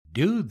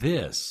Do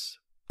this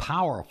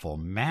powerful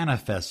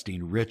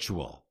manifesting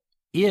ritual.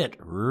 It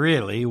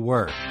really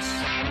works.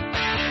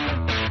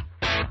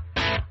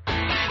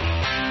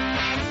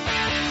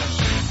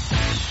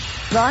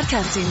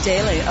 Broadcasting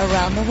daily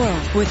around the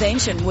world with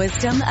ancient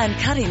wisdom and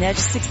cutting-edge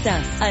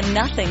success and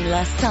nothing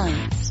less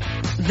science.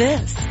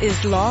 This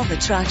is Law of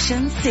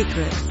Attraction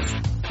Secrets.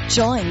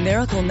 Join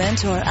Miracle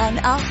Mentor and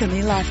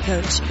Alchemy Life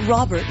Coach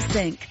Robert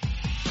Zink.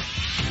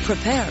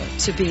 Prepare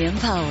to be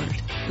empowered.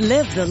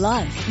 Live the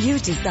life you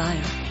desire.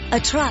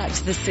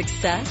 Attract the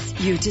success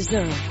you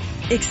deserve.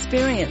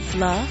 Experience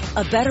love,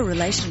 a better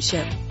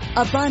relationship,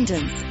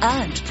 abundance,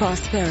 and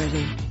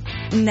prosperity.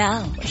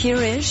 Now, here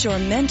is your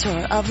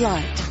mentor of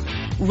light,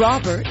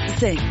 Robert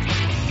Zink.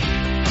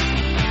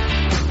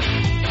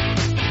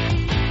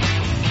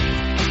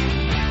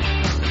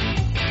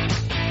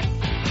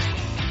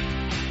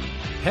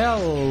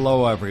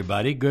 Hello,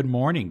 everybody. Good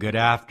morning, good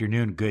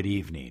afternoon, good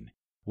evening.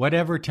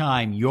 Whatever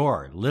time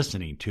you're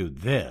listening to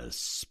this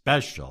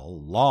special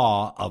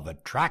Law of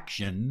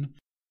Attraction,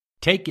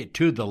 Take It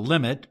to the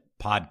Limit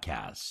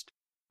podcast.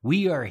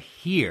 We are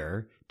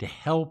here to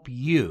help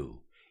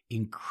you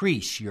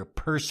increase your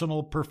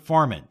personal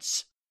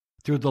performance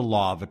through the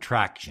Law of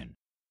Attraction.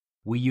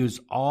 We use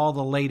all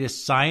the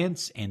latest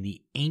science and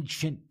the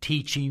ancient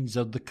teachings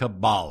of the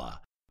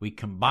Kabbalah. We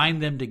combine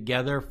them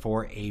together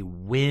for a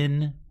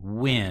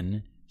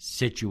win-win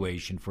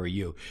situation for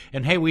you.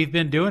 And hey, we've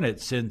been doing it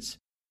since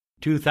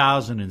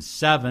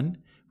 2007.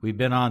 We've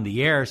been on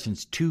the air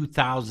since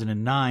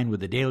 2009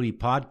 with a daily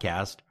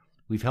podcast.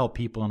 We've helped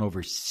people in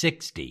over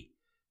 60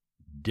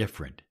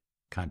 different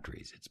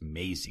countries. It's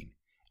amazing.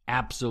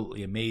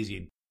 Absolutely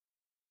amazing.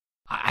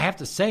 I have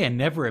to say, I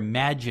never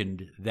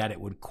imagined that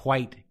it would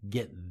quite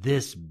get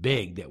this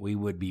big, that we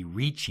would be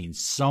reaching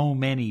so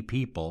many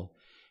people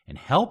and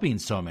helping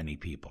so many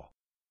people.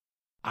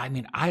 I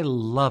mean, I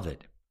love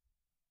it.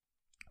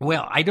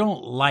 Well, I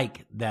don't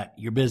like that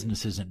your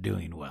business isn't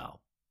doing well,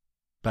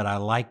 but I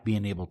like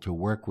being able to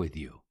work with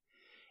you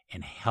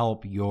and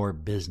help your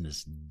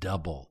business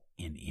double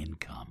in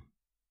income.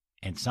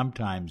 And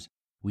sometimes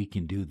we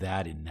can do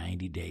that in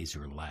 90 days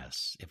or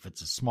less if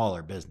it's a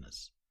smaller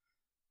business.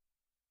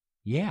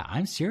 Yeah,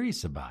 I'm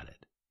serious about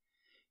it.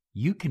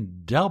 You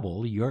can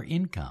double your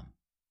income.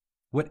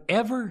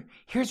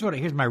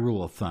 Here's my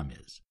rule of thumb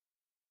is.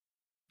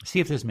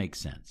 See if this makes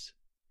sense.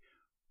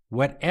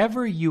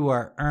 Whatever you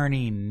are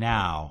earning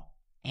now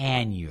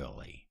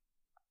annually,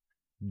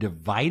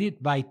 divide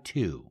it by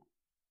 2,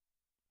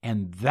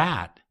 and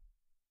that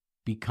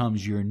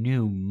becomes your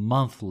new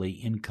monthly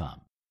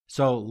income.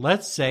 So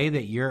let's say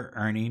that you're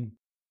earning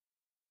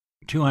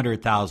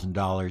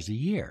 $200,000 a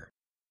year.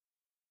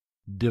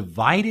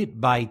 Divide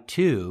it by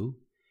 2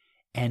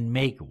 and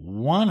make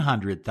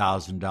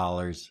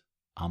 $100,000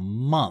 a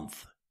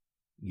month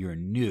your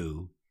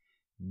new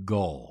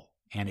goal.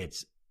 And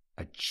it's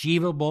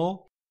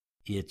achievable,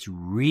 it's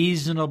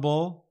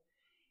reasonable,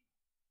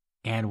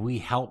 and we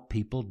help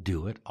people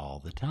do it all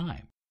the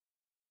time.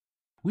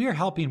 We are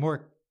helping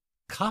more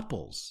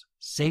couples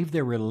save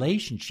their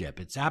relationship.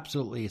 It's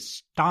absolutely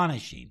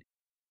astonishing.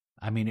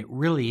 I mean, it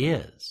really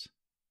is.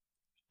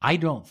 I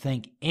don't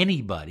think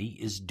anybody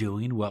is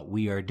doing what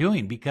we are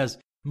doing because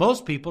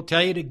most people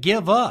tell you to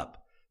give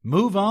up,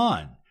 move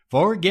on,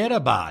 forget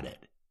about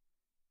it.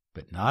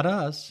 But not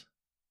us.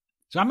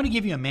 So I'm going to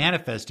give you a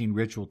manifesting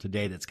ritual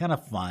today that's kind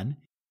of fun.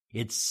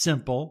 It's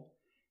simple,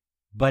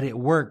 but it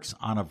works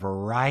on a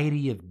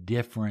variety of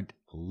different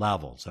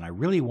levels. And I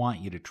really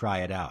want you to try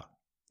it out.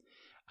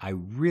 I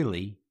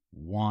really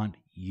want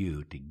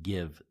you to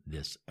give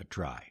this a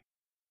try.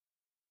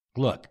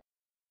 Look,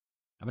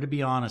 I'm going to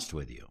be honest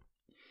with you.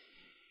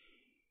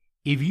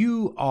 If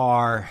you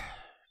are,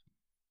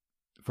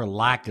 for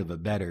lack of a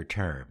better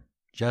term,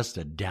 just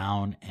a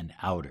down and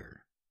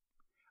outer,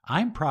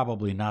 I'm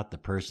probably not the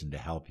person to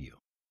help you.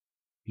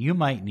 You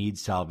might need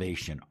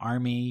Salvation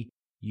Army.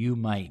 You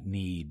might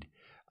need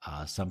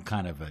some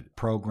kind of a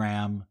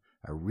program,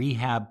 a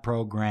rehab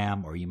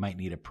program, or you might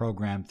need a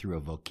program through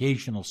a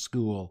vocational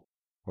school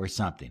or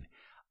something.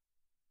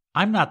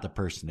 I'm not the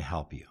person to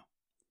help you.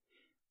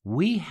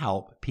 We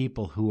help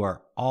people who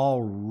are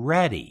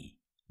already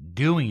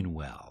doing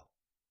well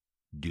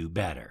do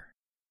better.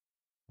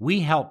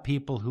 We help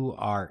people who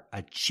are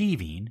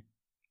achieving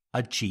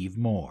achieve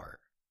more.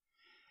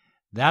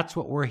 That's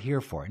what we're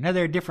here for. Now,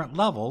 there are different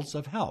levels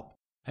of help.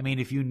 I mean,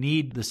 if you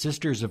need the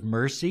Sisters of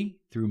Mercy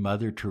through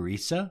Mother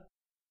Teresa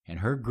and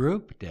her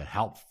group to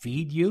help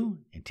feed you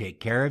and take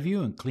care of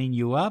you and clean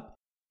you up,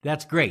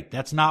 that's great.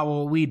 That's not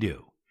what we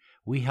do.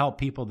 We help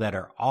people that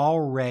are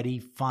already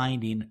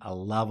finding a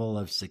level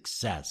of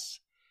success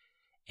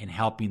and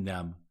helping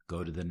them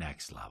go to the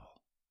next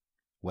level,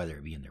 whether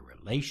it be in their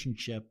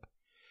relationship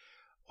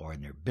or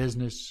in their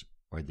business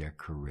or their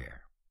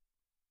career.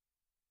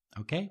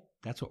 Okay?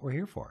 That's what we're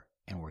here for.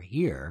 And we're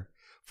here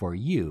for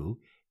you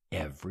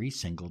every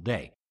single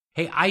day.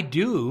 Hey, I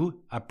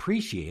do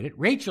appreciate it.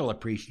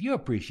 You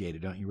appreciate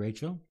it, don't you,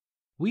 Rachel?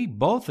 We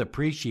both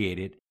appreciate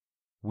it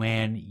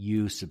when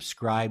you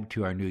subscribe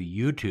to our new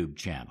YouTube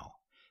channel,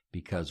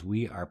 because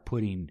we are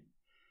putting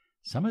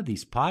some of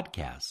these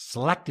podcasts,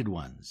 selected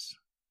ones,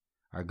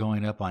 are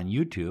going up on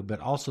YouTube, but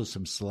also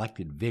some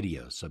selected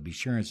videos. So be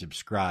sure and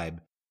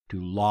subscribe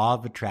to Law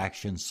of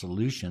Attraction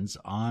Solutions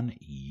on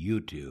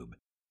YouTube.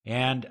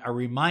 And a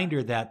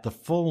reminder that the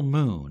full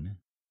moon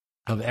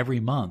of every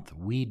month,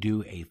 we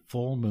do a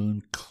full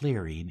moon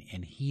clearing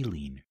and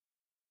healing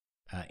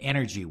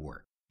energy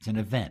work. It's an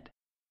event,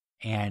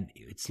 and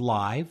it's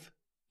live,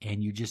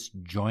 and you just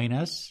join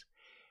us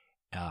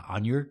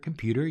on your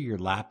computer, your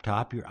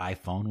laptop, your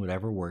iPhone,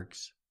 whatever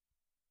works,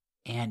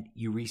 and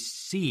you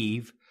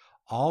receive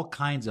all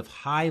kinds of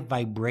high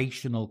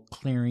vibrational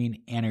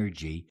clearing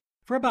energy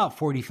for about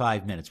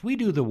 45 minutes. We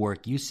do the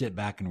work. You sit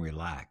back and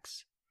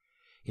relax.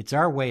 It's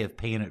our way of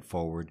paying it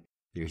forward.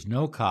 There's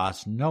no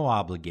cost, no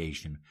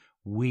obligation.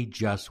 We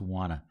just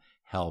want to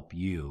help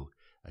you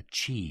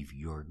achieve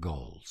your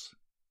goals.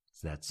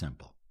 It's that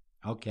simple.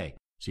 Okay,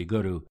 so you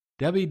go to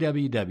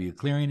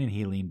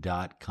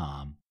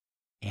www.clearingandhealing.com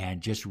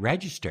and just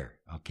register,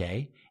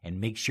 okay? And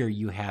make sure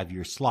you have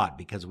your slot,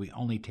 because we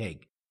only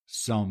take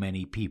so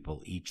many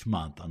people each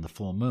month on the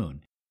full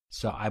moon.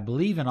 So I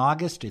believe in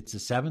August, it's the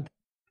 7th.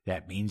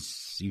 That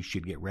means you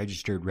should get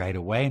registered right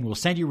away, and we'll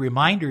send you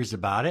reminders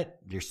about it.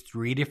 There's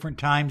 3 different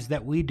times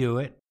that we do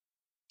it,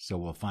 so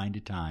we'll find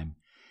a time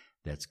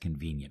that's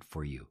convenient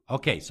for you.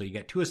 Okay, so you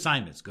got 2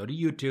 assignments. Go to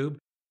YouTube.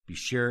 Be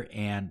sure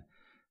and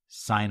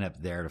sign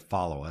up there to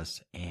follow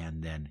us,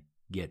 and then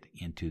get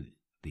into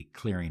the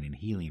Clearing and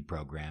Healing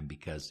program,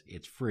 because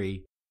it's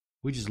free.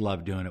 We just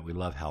love doing it. We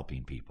love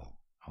helping people,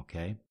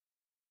 okay?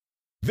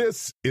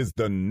 This is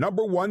the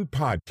 #1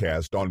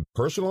 podcast on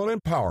personal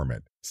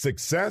empowerment,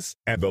 success,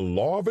 and the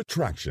law of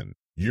attraction.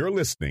 You're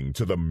listening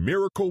to the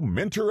Miracle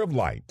Mentor of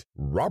Light,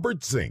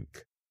 Robert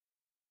Zink.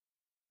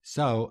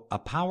 So, a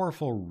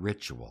powerful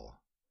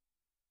ritual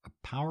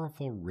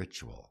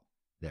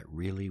that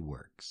really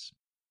works.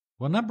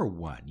 Well,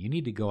 #1, you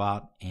need to go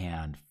out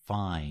and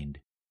find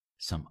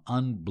some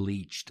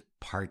unbleached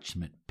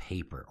parchment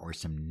paper or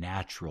some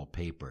natural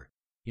paper.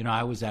 You know,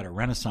 I was at a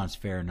Renaissance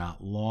fair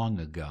not long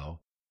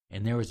ago,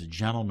 and there was a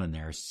gentleman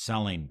there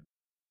selling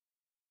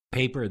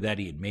paper that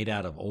he had made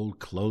out of old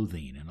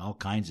clothing and all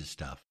kinds of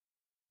stuff.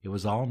 It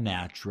was all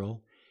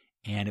natural,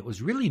 and it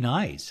was really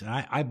nice.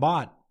 I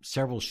bought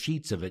several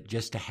sheets of it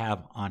just to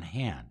have on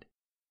hand.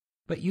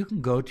 But you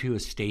can go to a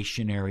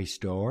stationery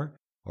store,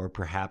 or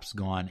perhaps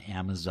go on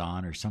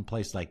Amazon or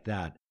someplace like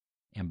that,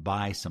 and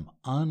buy some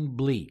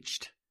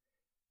unbleached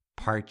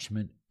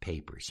parchment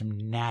paper,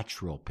 some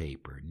natural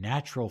paper,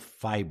 natural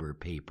fiber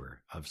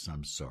paper of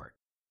some sort.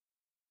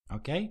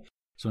 Okay?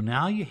 So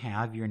now you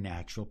have your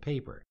natural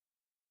paper.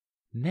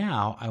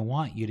 Now I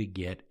want you to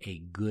get a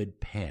good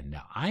pen.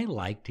 Now I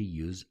like to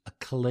use a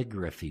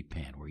calligraphy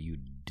pen where you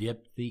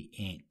dip the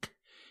ink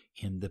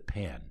in the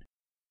pen.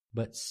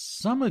 But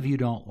some of you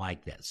don't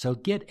like that. So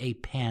get a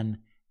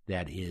pen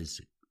that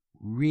is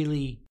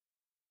really,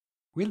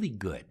 really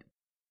good.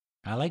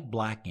 I like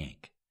black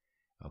ink,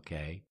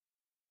 okay?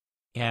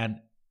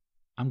 And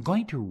I'm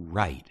going to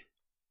write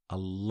a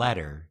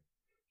letter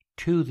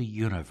to the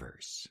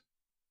universe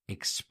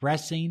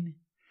expressing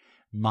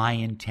my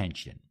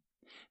intention.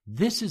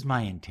 This is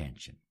my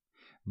intention.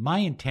 My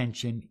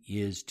intention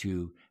is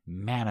to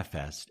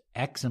manifest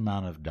X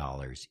amount of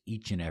dollars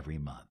each and every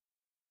month.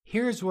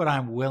 Here's what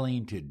I'm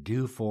willing to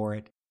do for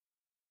it.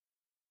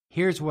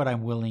 Here's what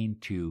I'm willing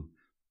to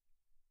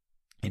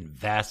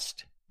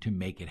invest to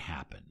make it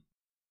happen.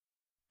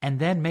 And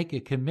then make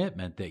a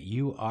commitment that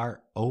you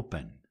are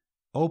open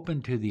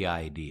to the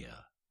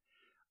idea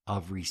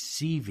of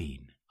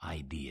receiving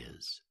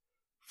ideas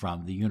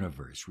from the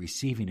universe,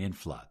 receiving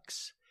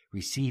influx,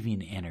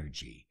 receiving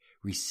energy,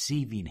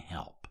 receiving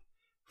help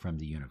from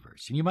the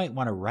universe. And you might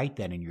want to write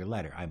that in your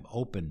letter. I'm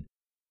open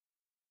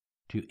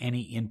to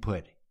any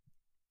input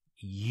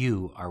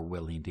you are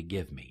willing to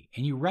give me.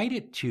 And you write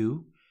it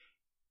to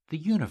the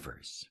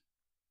universe.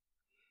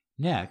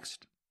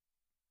 Next,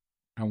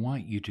 I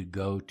want you to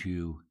go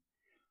to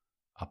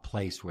a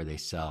place where they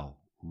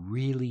sell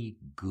really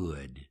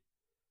good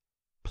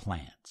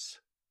plants.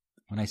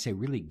 When I say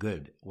really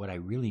good, what I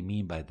really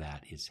mean by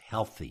that is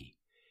healthy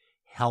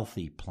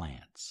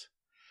plants.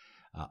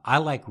 I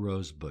like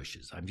rose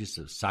bushes. I'm just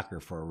a sucker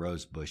for a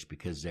rose bush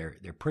because they're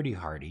pretty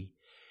hardy.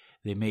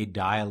 They may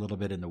die a little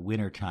bit in the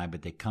wintertime,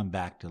 but they come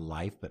back to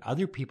life. But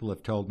other people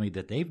have told me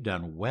that they've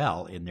done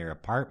well in their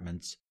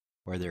apartments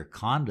or their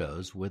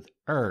condos with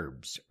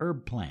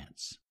herb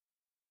plants.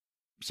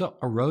 So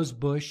a rose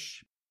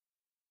bush,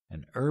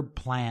 an herb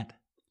plant,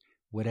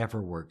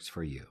 whatever works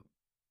for you.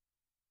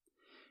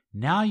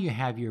 Now you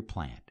have your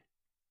plant.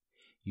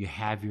 You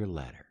have your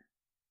letter.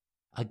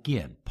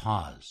 Again,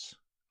 pause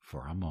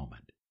for a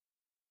moment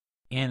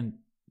and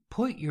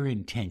put your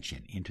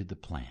intention into the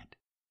plant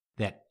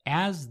that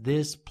as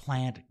this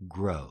plant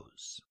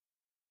grows,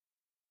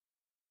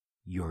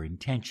 your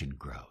intention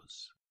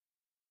grows.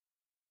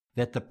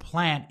 That the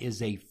plant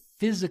is a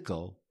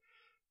physical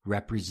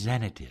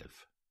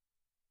representative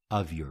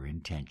of your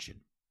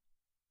intention.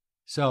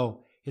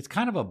 So it's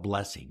kind of a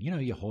blessing. You know,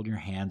 you hold your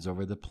hands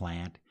over the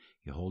plant,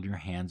 You hold your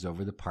hands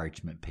over the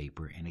parchment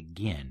paper, and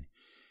again,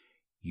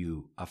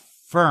 you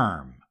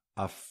affirm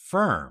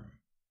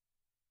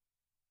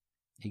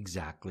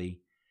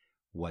exactly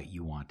what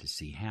you want to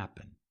see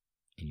happen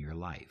in your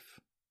life.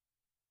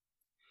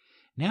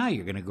 Now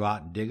you're going to go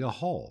out and dig a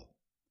hole.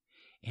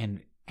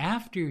 And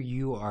after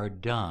you are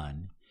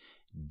done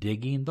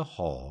digging the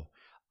hole,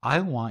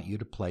 I want you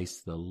to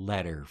place the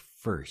letter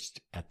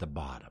first at the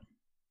bottom.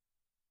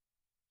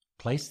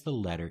 Place the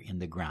letter in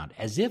the ground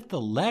as if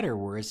the letter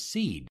were a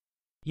seed.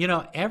 You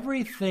know,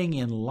 everything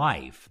in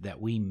life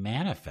that we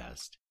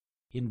manifest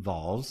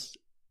involves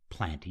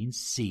planting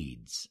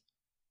seeds,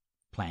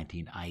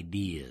 planting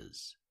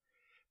ideas,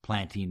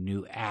 planting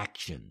new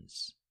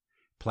actions,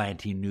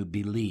 planting new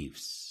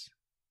beliefs.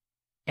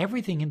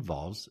 Everything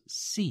involves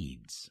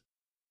seeds.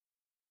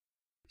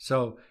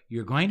 So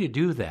you're going to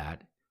do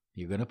that.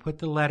 You're going to put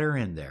the letter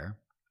in there,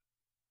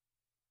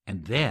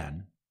 and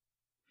then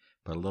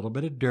put a little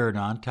bit of dirt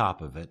on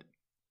top of it,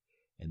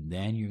 and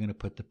then you're going to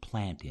put the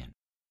plant in.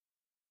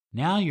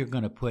 Now you're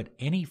going to put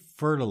any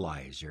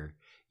fertilizer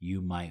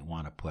you might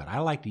want to put. I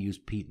like to use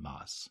peat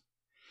moss.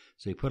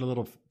 So you put a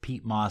little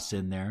peat moss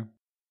in there,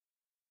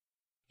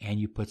 and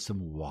you put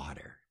some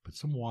water. Put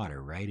some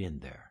water right in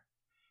there.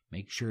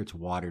 Make sure it's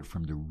watered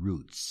from the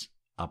roots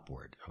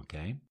upward,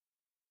 okay?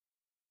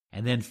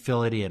 And then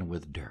fill it in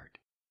with dirt.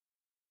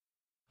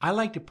 I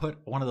like to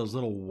put one of those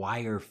little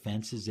wire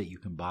fences that you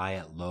can buy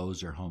at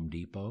Lowe's or Home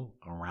Depot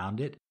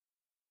around it,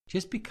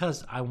 just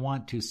because I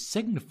want to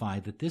signify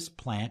that this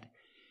plant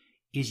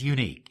is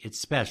unique, it's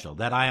special,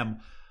 that I'm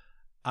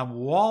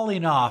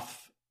walling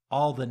off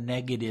all the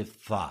negative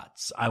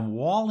thoughts. I'm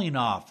walling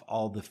off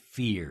all the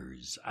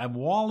fears. I'm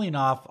walling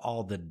off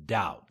all the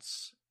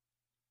doubts.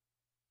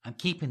 I'm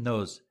keeping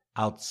those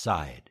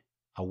outside,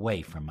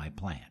 away from my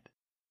plant.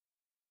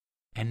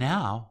 And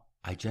now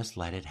I just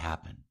let it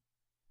happen.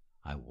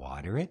 I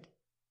water it.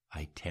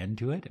 I tend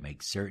to it. I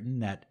make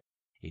certain that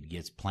it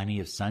gets plenty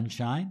of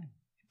sunshine.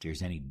 If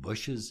there's any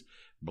bushes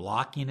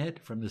blocking it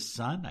from the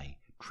sun, I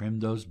trim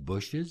those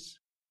bushes.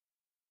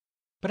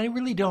 But I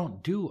really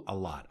don't do a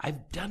lot.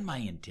 I've done my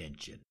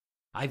intention.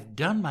 I've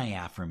done my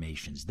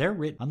affirmations. They're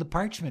written on the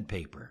parchment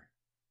paper.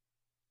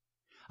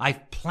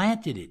 I've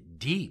planted it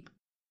deep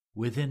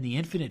within the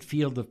infinite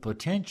field of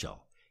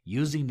potential,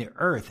 using the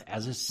earth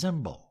as a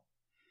symbol.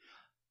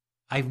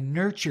 I've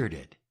nurtured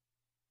it.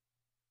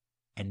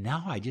 And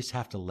now I just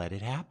have to let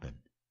it happen.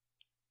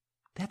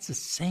 That's the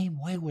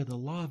same way with the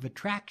law of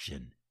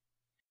attraction.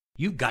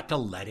 You've got to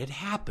let it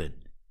happen.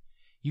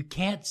 You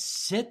can't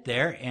sit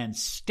there and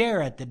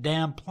stare at the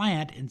damn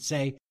plant and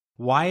say,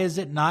 why is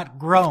it not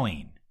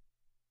growing?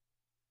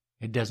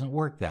 It doesn't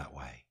work that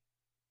way.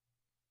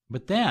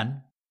 But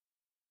then,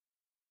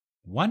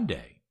 one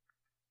day,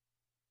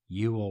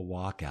 you will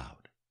walk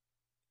out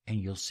and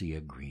you'll see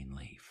a green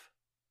leaf.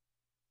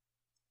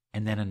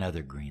 And then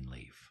another green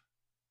leaf.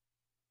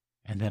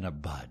 And then a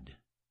bud.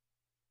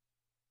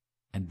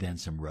 And then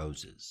some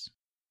roses.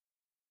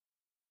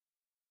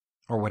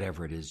 Or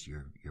whatever it is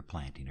you're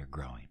planting or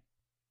growing.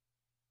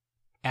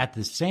 At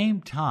the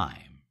same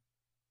time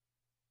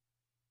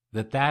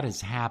that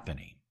is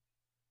happening,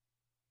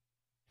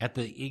 at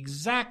the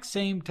exact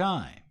same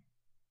time,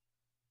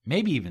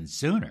 maybe even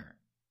sooner,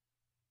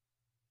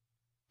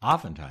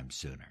 oftentimes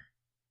sooner,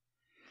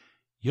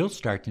 you'll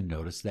start to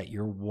notice that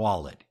your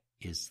wallet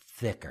is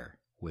thicker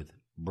with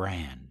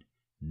brand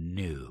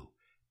new,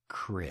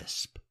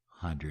 crisp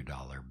 $100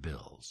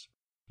 bills.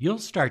 You'll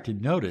start to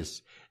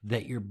notice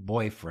that your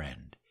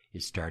boyfriend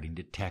is starting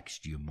to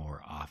text you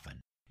more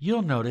often.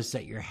 You'll notice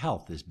that your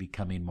health is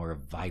becoming more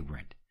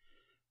vibrant,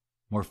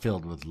 more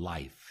filled with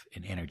life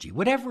and energy.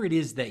 Whatever it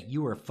is that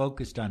you are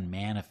focused on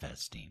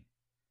manifesting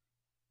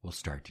will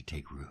start to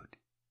take root,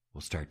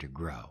 will start to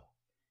grow,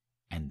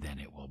 and then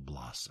it will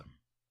blossom.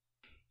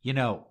 You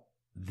know,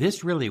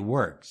 this really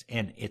works,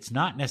 and it's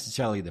not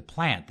necessarily the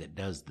plant that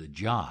does the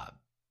job.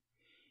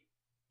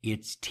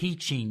 It's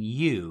teaching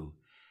you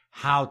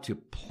how to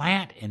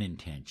plant an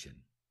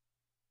intention,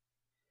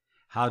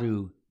 how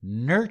to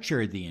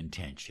nurture the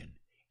intention,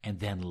 and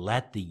then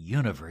let the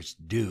universe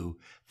do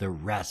the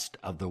rest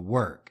of the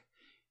work.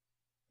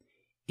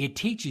 It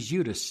teaches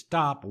you to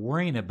stop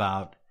worrying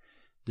about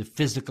the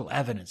physical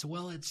evidence.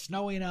 Well, it's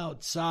snowing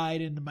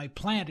outside and my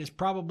plant is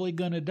probably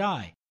going to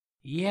die.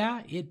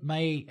 Yeah, it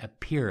may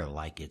appear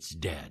like it's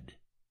dead,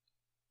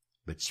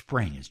 but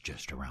spring is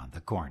just around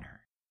the corner.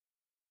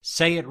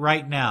 Say it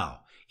right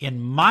now. In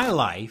my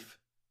life,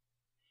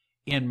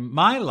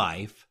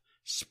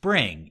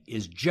 spring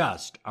is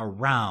just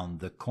around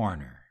the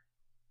corner.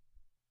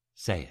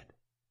 Say it.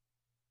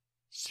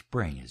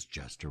 Spring is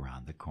just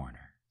around the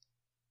corner.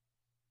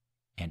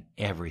 And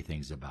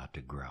everything's about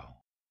to grow.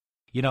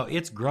 You know,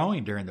 it's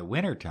growing during the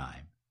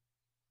wintertime.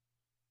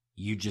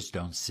 You just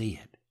don't see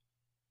it.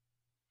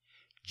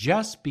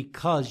 Just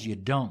because you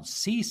don't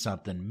see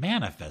something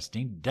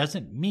manifesting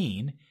doesn't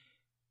mean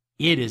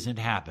it isn't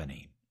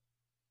happening.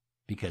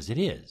 Because it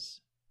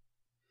is.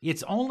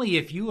 It's only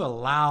if you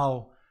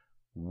allow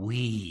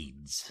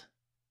weeds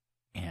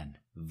and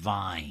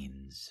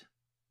vines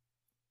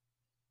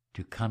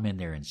to come in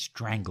there and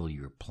strangle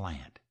your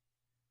plant,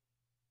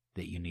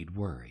 that you need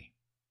worry.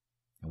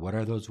 And what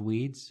are those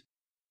weeds?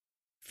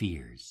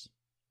 Fears,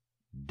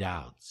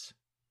 doubts,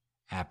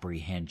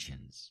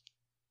 apprehensions.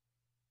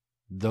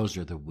 Those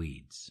are the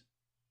weeds.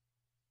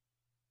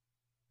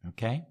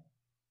 Okay?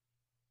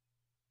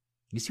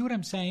 You see what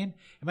I'm saying?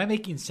 Am I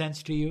making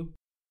sense to you?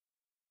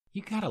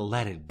 You got to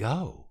let it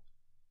go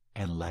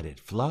and let it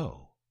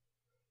flow.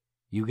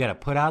 You got to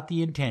put out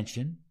the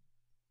intention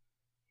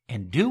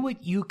and do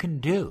what you can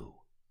do.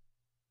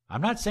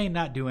 I'm not saying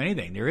not do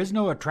anything. There is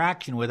no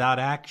attraction without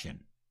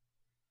action.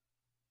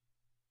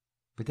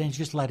 But then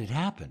just let it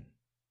happen.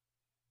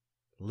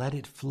 Let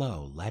it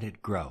flow. Let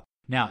it grow.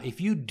 Now, if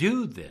you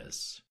do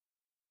this,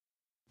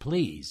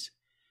 please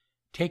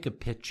take a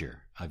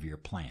picture of your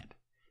plant.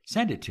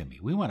 Send it to me.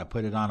 We want to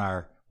put it on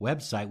our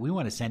website. We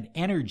want to send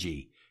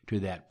energy to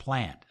that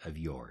plant of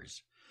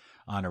yours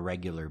on a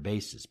regular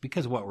basis,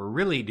 because what we're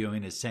really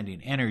doing is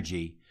sending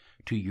energy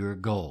to your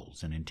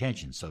goals and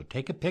intentions. So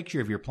take a picture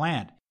of your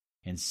plant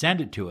and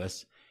send it to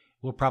us.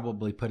 We'll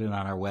probably put it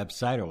on our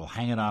website, or we'll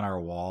hang it on our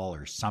wall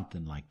or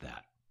something like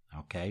that.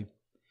 Okay?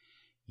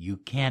 You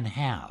can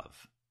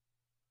have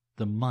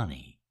the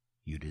money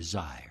you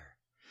desire,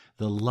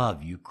 the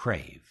love you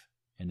crave,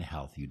 and the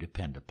health you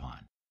depend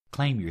upon.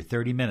 Claim your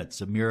 30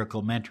 minutes of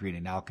miracle mentoring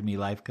and alchemy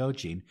life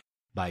coaching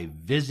by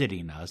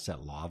visiting us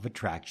at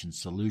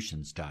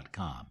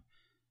lawofattractionsolutions.com.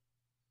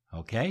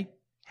 Okay?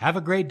 Have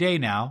a great day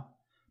now.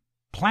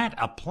 Plant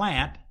a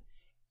plant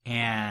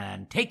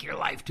and take your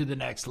life to the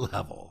next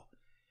level.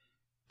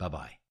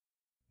 Bye-bye.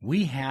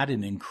 We had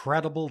an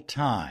incredible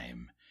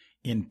time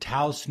in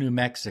Taos, New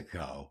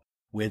Mexico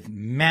with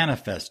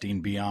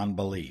Manifesting Beyond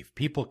Belief.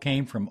 People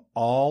came from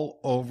all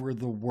over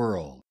the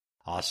world: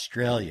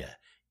 Australia,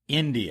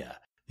 India,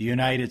 the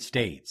United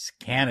States,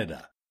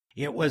 Canada.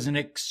 It was an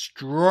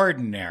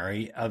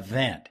extraordinary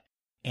event,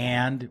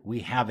 and we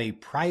have a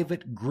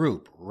private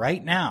group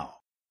right now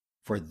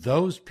for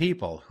those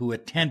people who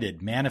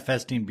attended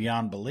Manifesting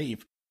Beyond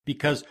Belief,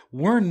 because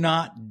we're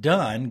not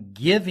done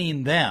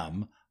giving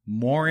them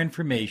more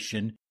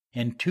information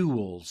and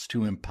tools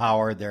to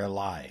empower their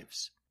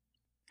lives.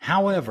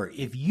 However,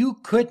 if you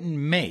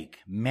couldn't make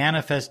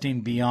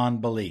Manifesting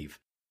Beyond Belief,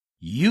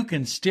 you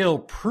can still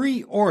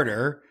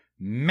pre-order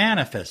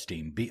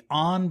Manifesting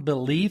Beyond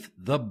Belief,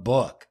 the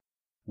book.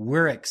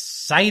 We're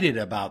excited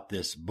about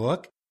this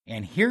book,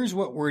 and here's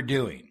what we're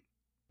doing.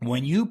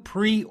 When you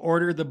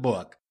pre-order the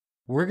book,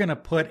 we're going to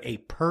put a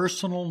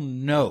personal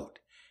note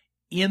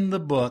in the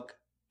book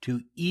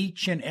to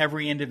each and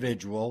every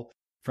individual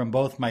from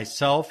both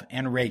myself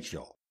and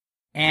Rachel.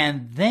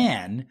 And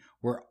then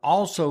we're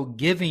also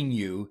giving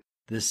you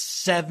the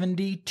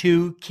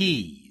 72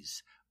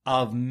 keys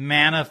of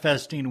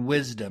manifesting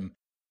wisdom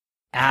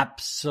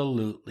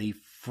absolutely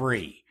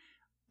free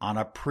on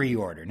a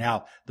pre-order.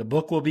 Now, the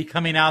book will be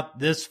coming out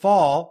this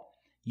fall.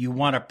 You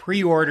want to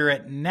pre-order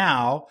it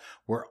now.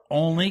 We're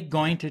only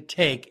going to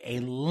take a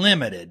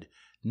limited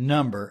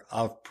number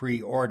of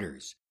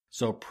pre-orders.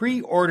 So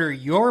pre-order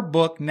your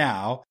book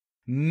now,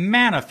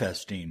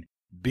 Manifesting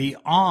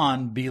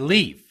Beyond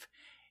Belief.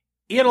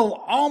 It'll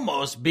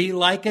almost be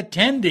like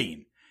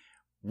attending.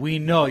 We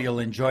know you'll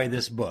enjoy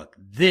this book.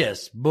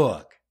 This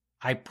book,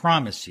 I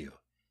promise you,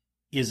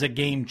 is a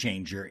game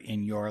changer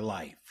in your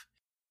life.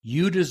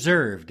 You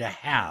deserve to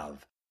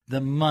have the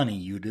money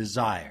you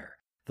desire,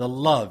 the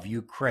love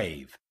you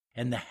crave,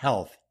 and the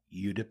health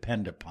you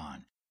depend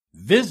upon.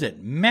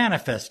 Visit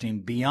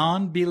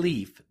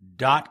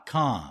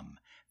manifestingbeyondbelief.com.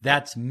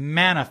 That's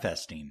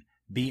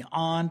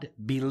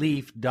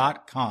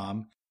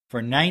manifestingbeyondbelief.com.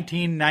 For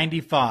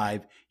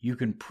 $19.95, you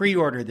can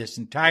pre-order this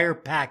entire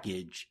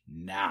package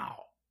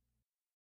now.